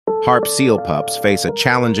Harp seal pups face a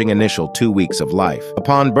challenging initial 2 weeks of life.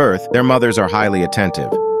 Upon birth, their mothers are highly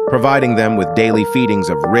attentive, providing them with daily feedings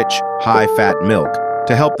of rich, high-fat milk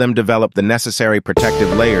to help them develop the necessary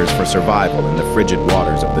protective layers for survival in the frigid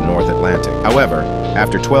waters of the North Atlantic. However,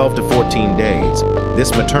 after 12 to 14 days,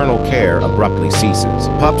 this maternal care abruptly ceases.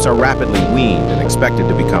 Pups are rapidly weaned and expected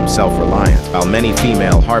to become self-reliant, while many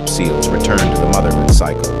female harp seals return to the motherhood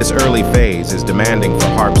cycle. This early phase is demanding for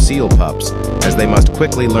harp seal pups, as they must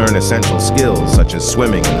quickly learn essential skills such as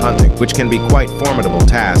swimming and hunting, which can be quite formidable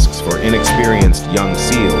tasks for inexperienced young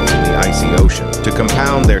seals in the icy ocean. To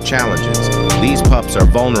compound their challenges, these pups are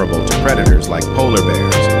vulnerable to predators like polar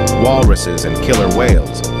bears, walruses, and killer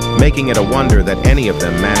whales, making it a wonder that any of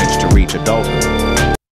them manage to reach adulthood.